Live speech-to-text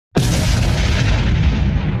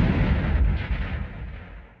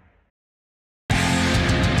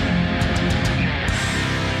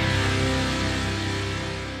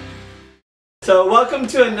So welcome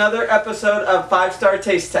to another episode of 5-Star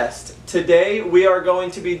Taste Test. Today we are going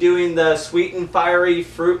to be doing the sweet and fiery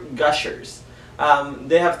fruit gushers.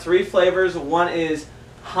 They have 3 flavors. One is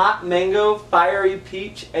hot mango, fiery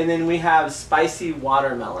peach, and then we have spicy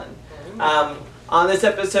watermelon. On this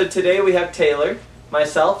episode today we have Taylor,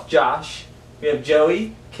 myself, Josh, we have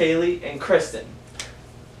Joey, Kaylee, and Kristen.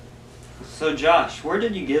 So Josh, where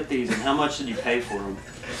did you get these and how much did you pay for them?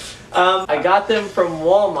 I got them from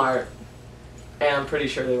Walmart, and I'm pretty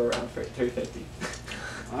sure they were around $3.50.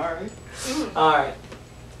 Alright. Alright.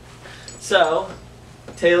 So,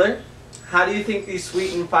 Taylor, how do you think these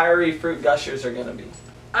sweet and fiery fruit gushers are going to be?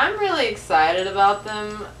 I'm really excited about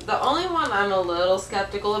them. The only one I'm a little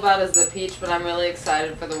skeptical about is the peach, but I'm really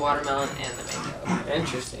excited for the watermelon and the mango.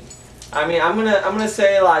 Interesting. I mean, I'm gonna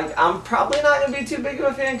say, like, I'm probably not gonna be too big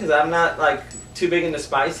of a fan because I'm not like too big into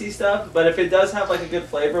spicy stuff. But if it does have like a good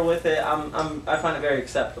flavor with it, I find it very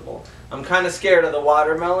acceptable. I'm kind of scared of the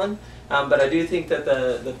watermelon, but I do think that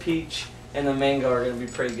the peach and the mango are gonna be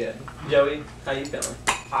pretty good. Joey, how you feeling?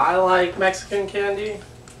 I like Mexican candy,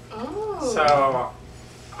 Oh. so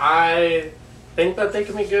I think that they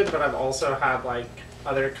can be good. But I've also had like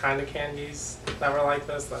other kind of candies that were like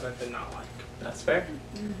this that I did not like. That's fair.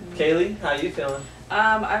 Kaylee, how you feeling?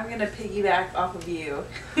 I'm gonna piggyback off of you.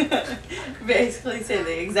 Basically say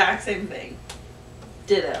the exact same thing.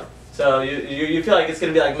 Ditto. So you feel like it's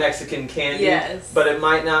gonna be like Mexican candy, Yes. but it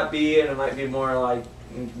might not be, and it might be more like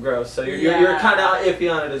gross. So you're Yeah. kind of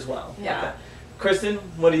iffy on it as well. Yeah. Okay. Kristen,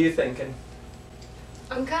 what are you thinking?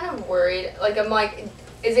 I'm kind of worried. Like, I'm like,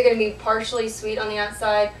 is it going to be partially sweet on the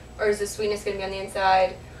outside, or is the sweetness going to be on the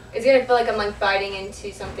inside? It's going to feel like I'm, like, biting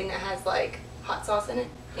into something that has, like, hot sauce in it,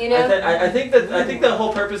 you know? I think the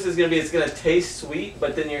whole purpose is going to be it's going to taste sweet,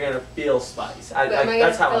 but then you're going to feel spice. But am I going to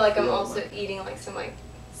that's how feel I like I'm feel also about it. eating, like, some, like,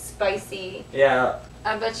 spicy... Yeah.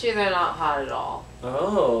 I bet you they're not hot at all.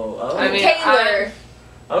 Oh. I mean, Taylor!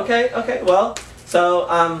 Okay. Well,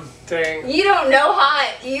 so, Dang. You don't know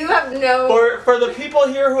hot. You have no... For the people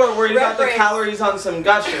here who are worried about the Reference. calories on some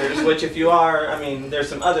gushers, which if you are, I mean, there's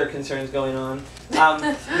some other concerns going on.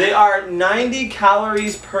 They are 90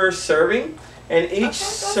 calories per serving, and each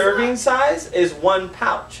serving size is 1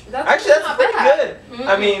 pouch. Actually, that's not pretty bad. good.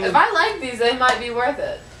 I mean, If I like these, they might be worth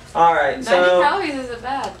it. all right, 90 so calories isn't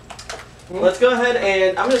bad. let's go ahead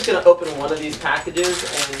and I'm just gonna open one of these packages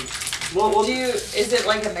and we'll Is it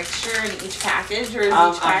like a mixture in each package, or is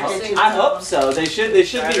each package? I hope so. They should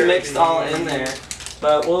be mixed all in Better there,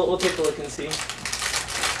 but we'll take a look and see.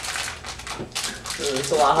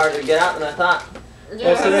 It's a lot harder to get out than I thought.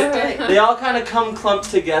 Yeah. So they all kind of come clumped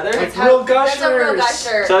together. That's real That's a real gushers.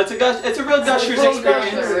 gusher. So it's a real gushers real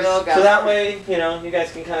experience. gushers. Real So gushers. that way, you know, you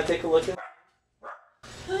guys can kind of take a look at.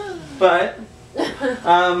 But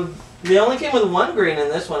they only came with 1 green in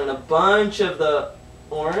this one and a bunch of the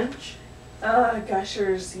orange.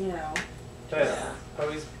 Gushers, you know. Yeah.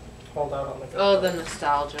 Always hold out on the good Oh, one. the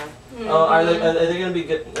nostalgia. Oh, are they gonna be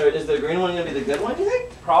good? Or is the green one gonna be the good one? You think?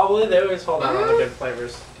 Probably they always hold out on the good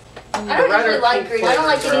flavors. I The don't red usually or like pink green. I don't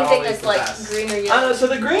like flavors are anything always that's the like best. green or I don't yellow. know. So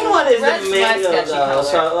the green one is Red's the my mango sketchy though. color.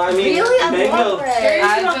 So I mean, Really? I mango. love red. Curious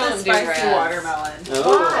I about don't the do spicy reds. watermelon.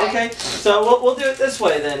 Oh, Why? okay. So we'll do it this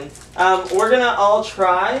way then. We're gonna all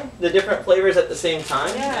try the different flavors at the same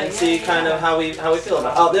time and see kind of how we feel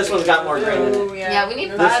about it. Oh, this one's got more green in it. Ooh, Yeah, we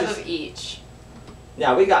need This 5 is- of each.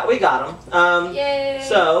 Yeah, we got them. Yay!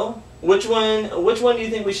 So which one do you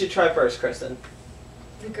think we should try first, Kristen?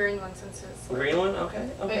 The green one, since it's The like... green one? Okay.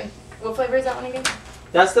 Wait, what flavor is that one again?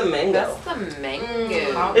 That's the mango. That's the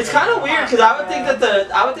mango. It's kind of weird because I would think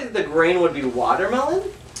that the green would be watermelon,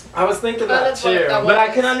 I was thinking that that's what too. that but I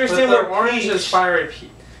can understand But where the orange peach. is fiery peach.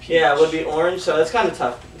 Yeah, it would be orange, so that's kind of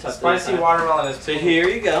tough. To Spicy decide. watermelon is So pink. here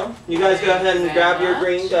you go. You guys go ahead and Very grab your much.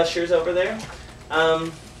 green gushers over there.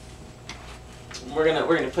 We're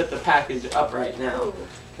gonna put the package up right now Ooh.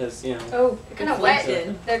 because you know. Oh, they're kind of wet.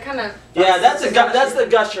 Conflicted. They're kind of... Yeah, that's the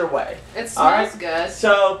gusher way. It smells All right. good.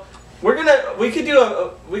 So we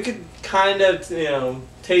could kind of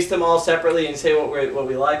taste them all separately and say what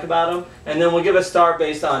we like about them, and then we'll give a star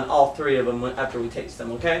based on all 3 of them after we taste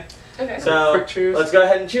them. Okay? Okay. So Quick cheers. let's go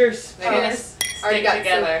ahead and cheers. They're gonna Already stick got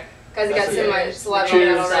together. Guys, I got That's some of my Cheers. saliva on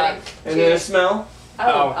Cheers. that already. And then a smell. Oh,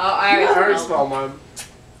 I I already already smelled mine.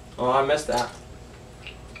 Oh, I missed that.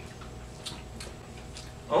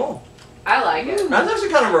 Oh, I like it. that's actually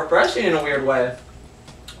kind of refreshing in a weird way.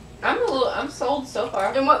 I'm sold so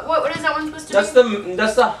far. And what is that one supposed to be?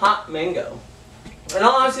 That's the hot mango. And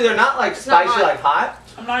all honesty, they're not like It's not spicy hot. like hot.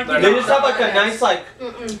 I'm not They're They not. just have like a Yes. nice like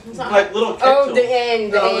It's not like little kick Oh, to the them.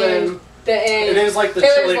 end, the No, end, then the end. It is like the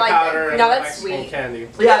Taylor's chili like- powder and no, the that's Mexican sweet. candy.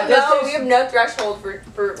 Yeah, no, this we is- have no threshold for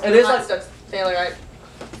It is hot like- stuff. Taylor,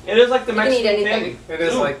 It is like the You can Mexican eat candy. It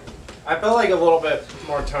is like, I feel like a little bit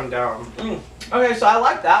more toned down. Okay, so I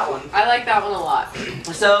like that one. I like that one a lot.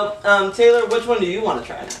 So, Taylor, which one do you want to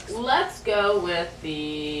try next? Let's go with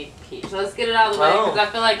the peach. Let's get it out of the way because I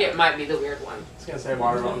feel like it might be the weird one. I was gonna say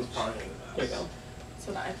watermelon's probably the Here you best. go. That's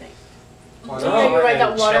what I think. Yeah, you're right,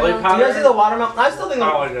 that and watermelon. chili You powder guys see the watermelon? I still think the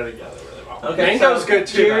probably go together really well. Okay, Mango's so good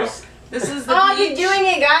too. cheers. This is the Oh, peach. you're doing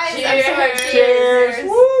it, guys. I'm sorry. Cheers. Cheers.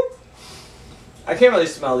 Whoop. I can't really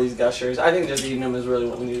smell these Gushers. I think just eating them is really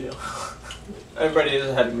what we need to do. Everybody is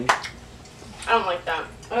ahead of me. I don't like that.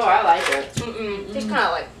 Oh, I like it. Tastes kind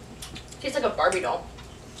of like, tastes like a Barbie doll.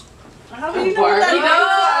 How A do you know Barbie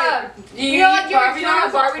that? doll? tastes Do you You know, like eat you're Barbie a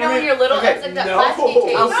dolls? Barbie doll when you're little. Okay, It's like that no. plastic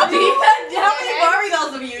taste. I'll like? How many Yeah. Barbie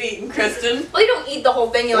dolls have you eaten, Kristen? Well, you don't eat the whole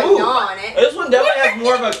thing. You like Ooh. gnaw on it. This one definitely has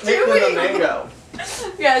more of a kick than the doing? mango.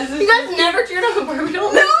 Yeah, this You guys never cheered on a Barbie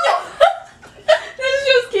doll? No! This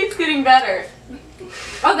just keeps getting better.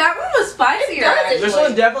 Oh, that one was spicier. does. This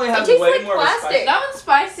one definitely has tastes way like more of a plastic. spice. That one's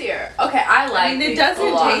spicier. Okay, I like I mean, it these doesn't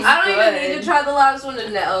a lot. taste I don't even good. need to try the last one to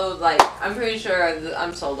know. Like, I'm pretty sure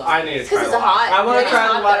I'm sold on. I need to Because try it's one. hot. I want It's to try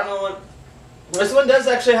hot, the though. watermelon one. This one does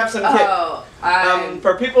actually have some kick. Oh,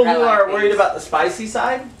 For people I who like are these. worried about the spicy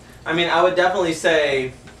side, I mean, I would definitely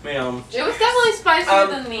say, you know, it was definitely spicier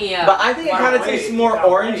than the. but I think it kind of wait, tastes more no,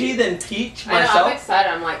 orangey wait. than peach I know, I'm myself.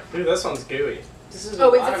 excited. I'm like, Dude, this one's gooey. this is Oh,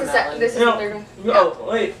 a wait, this is watermelon. this is You the know, third one. Oh,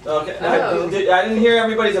 wait, okay. Oh. I didn't hear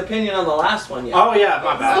everybody's opinion on the last one yet. Oh yeah,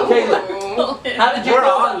 my bad. Okay, Ooh. How did you We're feel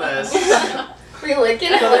on about- this. Were you licking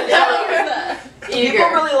it? People Eager.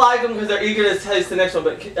 really like them because they're eager to taste the next one,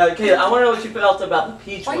 but Kayla, I want to know what you felt about the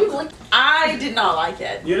peach Why one. you licking? I did not like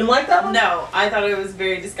it. You didn't like that one? No, I thought it was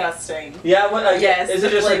very disgusting. Yeah, what? Yes, Is it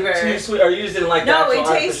the just like flavor. too sweet, or you just didn't like the No, actual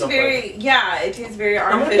it tastes artificial very, flavor? yeah, it tastes very I'm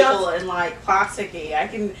gonna artificial and like plasticky. I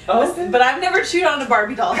can, Oh, okay. but I've never chewed on a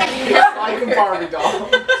Barbie doll. Like a Barbie doll.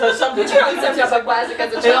 So some Did you eat some type of plastic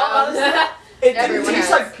as a In all child? honesty, it didn't Everyone taste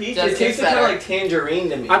has. like peach. Just It tasted gets kind of better. like tangerine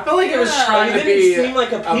to me. I feel like it was Yeah. trying It to didn't be seem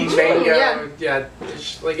like a a peach. mango. Yeah.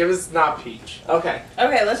 Like it was not peach. Okay.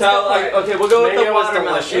 Okay, let's So go for it. okay, we'll go with the Mango was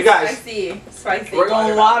watermelon. delicious. You guys, Spicy. we're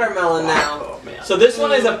going watermelon now. Oh man. So this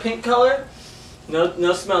one is a pink color.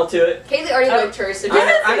 No smell to it. Kaylee already licked hers, so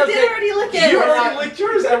Yes, I I, know did Kate- already look You at it. already licked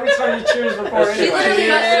yours every time you cheers before. That's She literally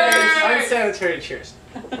Cheers. does. Unsanitary cheers.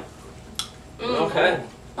 Okay.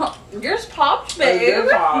 Oh, yours popped, Hey, babe.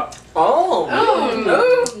 good pop. Oh.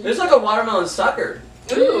 Ooh. It's like a watermelon sucker.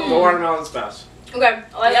 The watermelon's best. Okay,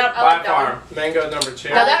 I like, Yep. I like By that one. far. Mango number 2.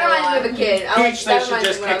 Now that reminds me of a kid. I like Peach, that they should reminds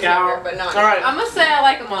just me when I was kick out. younger, but not. Alright. I'm gonna say I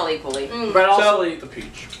like them all equally. But also So- eat the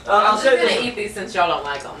peach. I'm I'll just say gonna this. eat these since y'all don't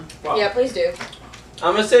like them. Well, Yeah, please do.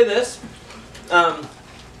 I'm gonna say this.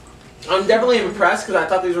 I'm definitely impressed because I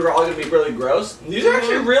thought these were all gonna be really gross. These are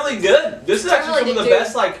actually really good. This is They're actually really some of the good,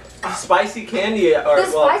 best like spicy candy. Or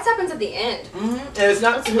The well, spice happens at the end. and it's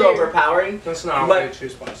not That's too weird. overpowering. That's not But- way too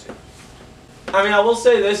spicy. I mean, I will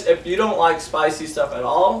say this: if you don't like spicy stuff at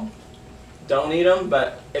all, don't eat them.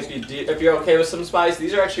 But if you do, if you're okay with some spice,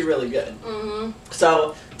 these are actually really good. Mm-hmm.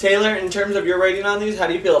 So, Taylor, in terms of your rating on these, how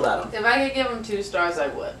do you feel about them? If I could give them 2 stars, I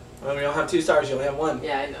would. Well, we don't have 2 stars; you only have 1.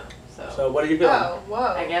 Yeah, I know. So, So, what are you feeling? Oh, whoa.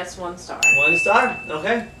 I guess 1 star. 1 star.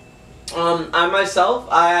 Okay. I myself,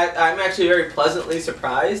 I'm actually very pleasantly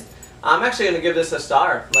surprised. I'm actually gonna give this a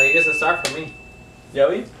star. Like, it gets a star from me.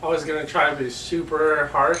 Joey? I was gonna try to be super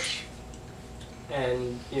harsh,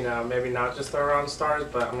 and you know maybe not just throw around stars,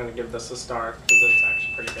 but I'm gonna give this a star because it's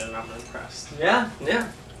actually pretty good and I'm impressed. Yeah.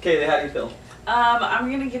 Kaylee, how do you feel?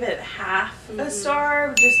 I'm gonna give it half a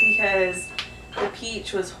star just because the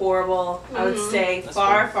peach was horrible. I would stay That's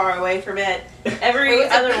far, fair. far away from it. Every Wait,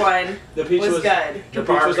 what's other one The peach was was good. the peach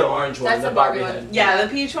was the Barbie orange one. That's the the Barbie Barbie one. head. Yeah, the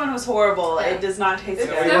peach one was horrible. Yeah. It does not taste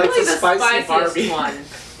It's Yeah, good. we like definitely the the spicy spiciest Barbie.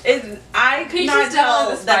 one. I could Peach not is tell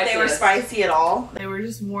definitely the that they were spiciest. spicy at all. They were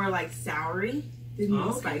just more like soury than Oh,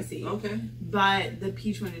 okay. spicy. Okay. But the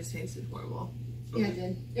peach one just tasted horrible. Yeah, it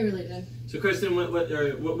did. It really did. So, Kristen, what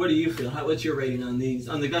do you feel? What's your rating on these,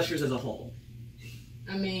 on the Gushers as a whole?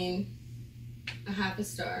 I mean, a half a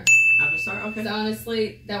star. Half a star? Okay. 'Cause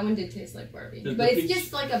honestly, that one did taste like Barbie. The But it's peach-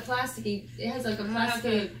 just like a plasticky, it has like a I'm gonna have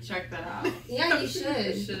plastic. to check that out. Yeah, you I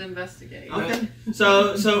should. should investigate. Okay.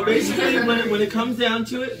 So basically, when it comes down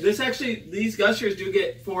to it, these Gushers do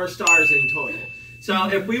get 4 stars in total. So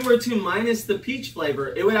if we were to minus the peach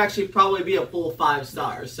flavor, it would actually probably be a full 5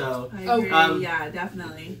 stars. So I Oh, agree. Yeah,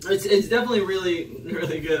 definitely. it's definitely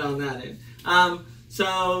really good on that end.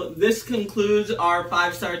 So this concludes our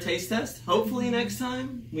 5-star taste test. Hopefully next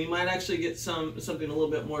time we might actually get something a little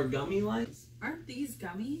bit more gummy like. Aren't these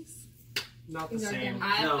gummies? Not the Exactly. same.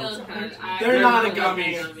 I No. feel kind of. They're not a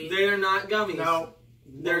gummy. They are not gummies. No.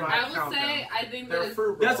 They're- not I will count say, them. I think They're that it's,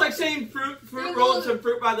 fruit That's like roll-ups. saying fruit Fruit roll-ups roll- and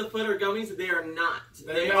fruit by the foot are gummies. They are not.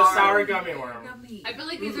 They're They no are sour gummy worm. Gummy. I feel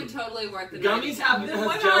like these are totally worth it. Gummies have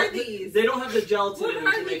What gel. are these? They don't have the gelatin What in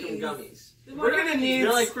them to are make them these? gummies. We're gonna need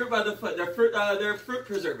They're like fruit by the foot. They're fruit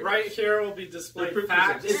preservatives. right here will be They're displayed fruit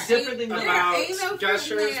facts preservatives. It's different than gummies. about Ain't no fruit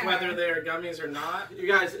Gushers, there. whether they're gummies or not. You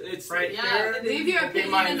guys, it's Right Yeah, here. leave your will be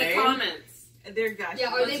opinion my in the name. comments. They're gushy.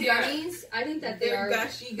 Yeah, are they Let's hear it. gummies? I think that they They're are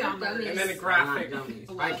gushy gummies. And then a Not graphic.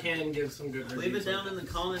 gummies. I can give some good Leave it reviews down on in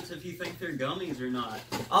the comments if you think they're gummies or not.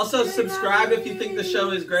 Also, subscribe if you think the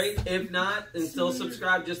show is great. If not, and still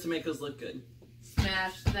subscribe just to make us look good.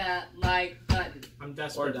 Smash that like button. I'm Or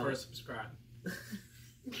desperate don't. for a subscribe.